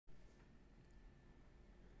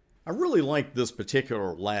I really like this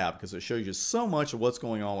particular lab because it shows you so much of what's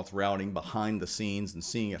going on with routing behind the scenes and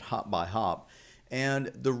seeing it hop by hop.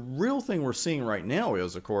 And the real thing we're seeing right now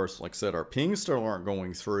is, of course, like I said, our pings still aren't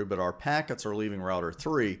going through, but our packets are leaving router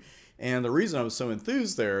 3. And the reason I was so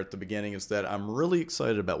enthused there at the beginning is that I'm really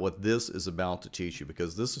excited about what this is about to teach you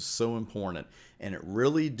because this is so important and it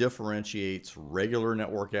really differentiates regular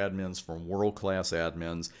network admins from world-class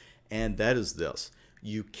admins. And that is this: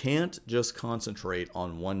 you can't just concentrate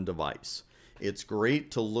on one device. It's great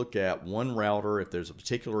to look at one router. If there's a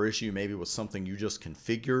particular issue, maybe with something you just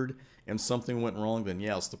configured and something went wrong, then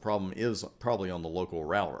yes, the problem is probably on the local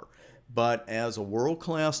router. But as a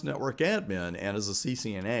world-class network admin and as a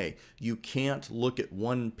CCNA, you can't look at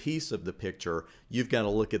one piece of the picture. You've got to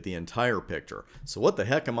look at the entire picture. So what the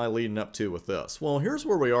heck am I leading up to with this? Well, here's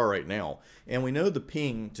where we are right now. And we know the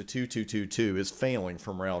ping to 2222 is failing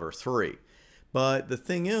from router 3. But the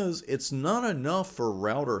thing is, it's not enough for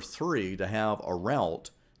router 3 to have a route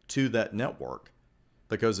to that network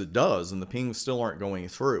because it does, and the pings still aren't going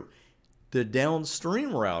through. The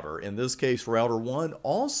downstream router, in this case router 1,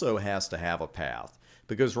 also has to have a path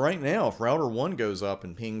because right now, if router 1 goes up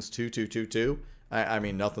and pings 2222, I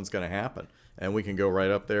mean, nothing's going to happen. And we can go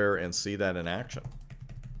right up there and see that in action.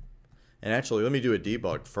 And actually, let me do a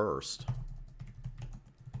debug first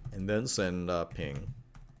and then send ping.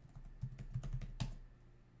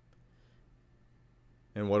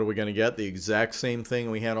 And what are we going to get? The exact same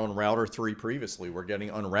thing we had on router 3 previously. We're getting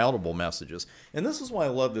unroutable messages. And this is why I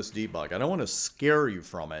love this debug. I don't want to scare you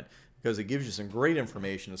from it because it gives you some great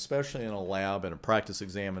information, especially in a lab and a practice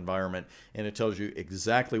exam environment, and it tells you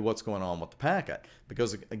exactly what's going on with the packet.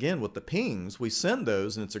 Because again, with the pings, we send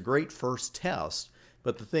those and it's a great first test.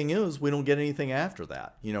 But the thing is, we don't get anything after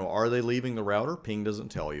that. You know, are they leaving the router? Ping doesn't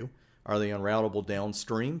tell you. Are they unroutable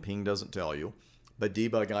downstream? Ping doesn't tell you. But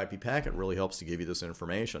debug IP packet really helps to give you this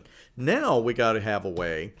information. Now we got to have a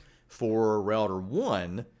way for router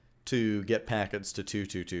 1 to get packets to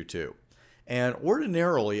 2222. And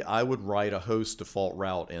ordinarily, I would write a host default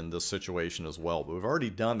route in this situation as well, but we've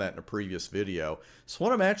already done that in a previous video. So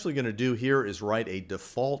what I'm actually going to do here is write a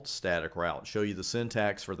default static route, show you the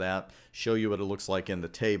syntax for that, show you what it looks like in the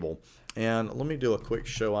table. And let me do a quick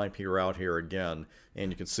show IP route here again,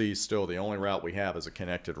 and you can see still the only route we have is a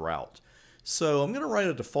connected route. So I'm going to write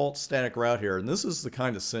a default static route here, and this is the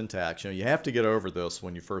kind of syntax. You have to get over this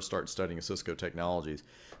when you first start studying Cisco technologies.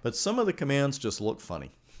 But some of the commands just look funny.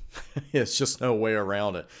 It's just no way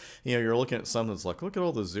around it. You're looking at something that's like, look at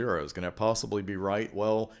all the zeros. Can that possibly be right?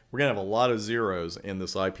 Well, we're going to have a lot of zeros in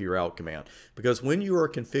this IP route command because when you are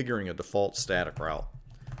configuring a default static route,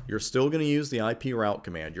 you're still going to use the IP route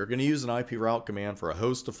command. You're going to use an IP route command for a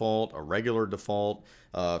host default, a regular default,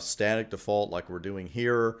 static default like we're doing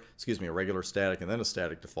here, a regular static and then a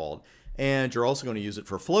static default. And you're also going to use it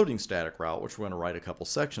for floating static route, which we're going to write a couple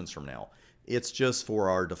sections from now. It's just for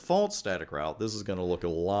our default static route, this is going to look a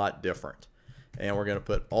lot different. And we're going to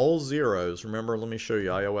put all zeros. Remember, let me show you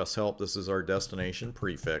iOS help. This is our destination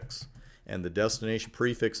prefix. And the destination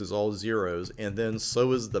prefix is all zeros, and then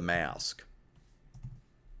so is the mask.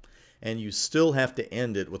 And you still have to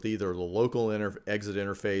end it with either the local exit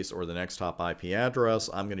interface or the next hop IP address.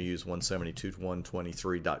 I'm going to use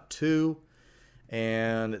 172.123.2,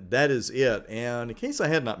 and that is it. And in case I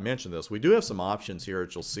had not mentioned this, we do have some options here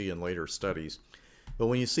that you'll see in later studies. But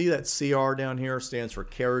when you see that CR down here, stands for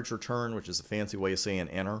carriage return, which is a fancy way of saying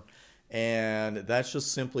enter. And that's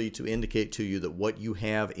just simply to indicate to you that what you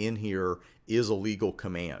have in here is a legal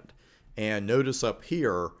command. And notice up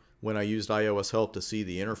here, when I used iOS help to see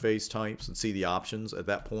the interface types and see the options, at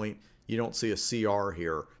that point, you don't see a CR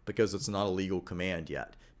here because it's not a legal command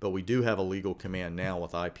yet. But we do have a legal command now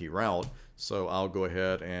with IP route. So I'll go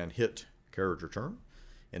ahead and hit carriage return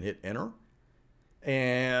and hit enter.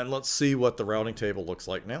 And let's see what the routing table looks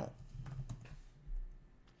like now.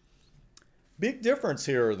 Big difference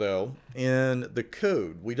here, though, in the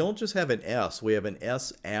code. We don't just have an S, we have an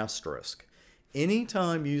S asterisk.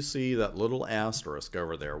 Anytime you see that little asterisk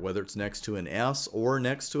over there, whether it's next to an S or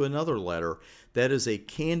next to another letter, that is a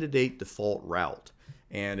candidate default route.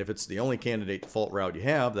 And if it's the only candidate default route you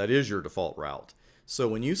have, that is your default route. So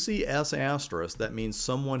when you see S asterisk, that means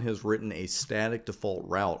someone has written a static default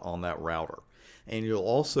route on that router. And you'll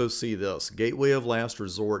also see this, gateway of last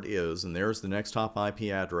resort is, and there's the next hop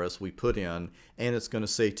IP address we put in, and it's going to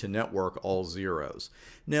say to network all zeros.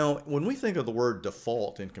 Now, when we think of the word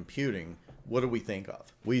default in computing, what do we think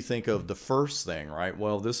of? We think of the first thing, right?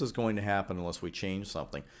 Well, this is going to happen unless we change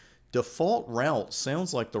something. Default route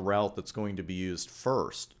sounds like the route that's going to be used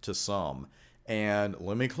first to some, And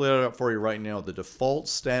let me clear it up for you right now. The default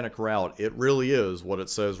static route, it really is what it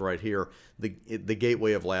says right here, the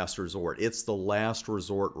gateway of last resort. It's the last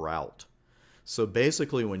resort route. So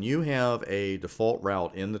basically, when you have a default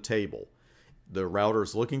route in the table, the router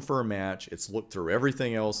is looking for a match. It's looked through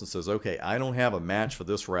everything else and says, okay, I don't have a match for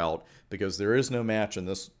this route because there is no match in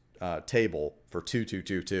this table for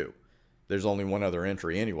 2222. There's only one other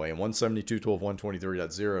entry anyway, and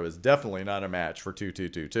 172.12.123.0 is definitely not a match for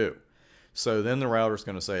 2222. So then the router is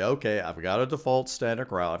going to say, okay, I've got a default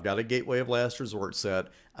static route. I've got a gateway of last resort set.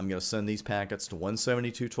 I'm going to send these packets to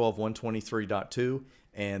 172.12.123.2,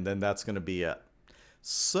 and then that's going to be it.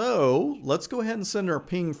 So let's go ahead and send our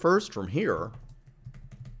ping first from here.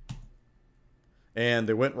 And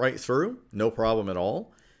they went right through, no problem at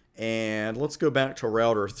all. And let's go back to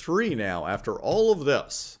router 3 now after all of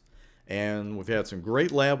this. And we've had some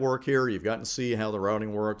great lab work here. You've gotten to see how the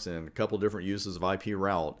routing works and a couple different uses of IP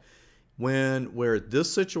route. When we're at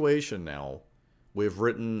this situation now, we've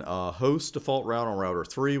written a host default route on router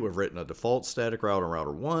 3. We've written a default static route on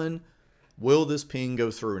router 1. Will this ping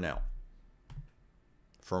go through now?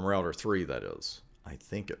 From router 3, that is. I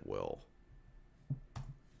think it will.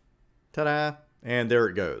 Ta-da! And there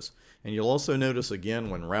it goes. And you'll also notice again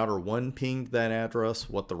when router 1 pinged that address,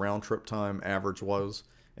 what the round trip time average was,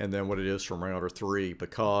 and then what it is from router 3,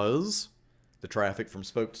 because the traffic from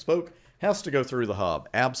spoke to spoke has to go through the hub.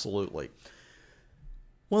 Absolutely.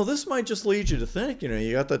 Well, this might just lead you to think,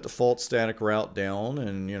 you got that default static route down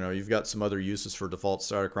and, you've got some other uses for default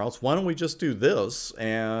static routes. Why don't we just do this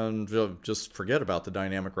and just forget about the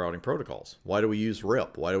dynamic routing protocols? Why do we use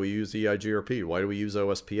RIP? Why do we use EIGRP? Why do we use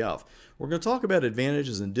OSPF? We're going to talk about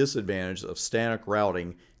advantages and disadvantages of static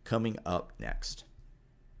routing coming up next.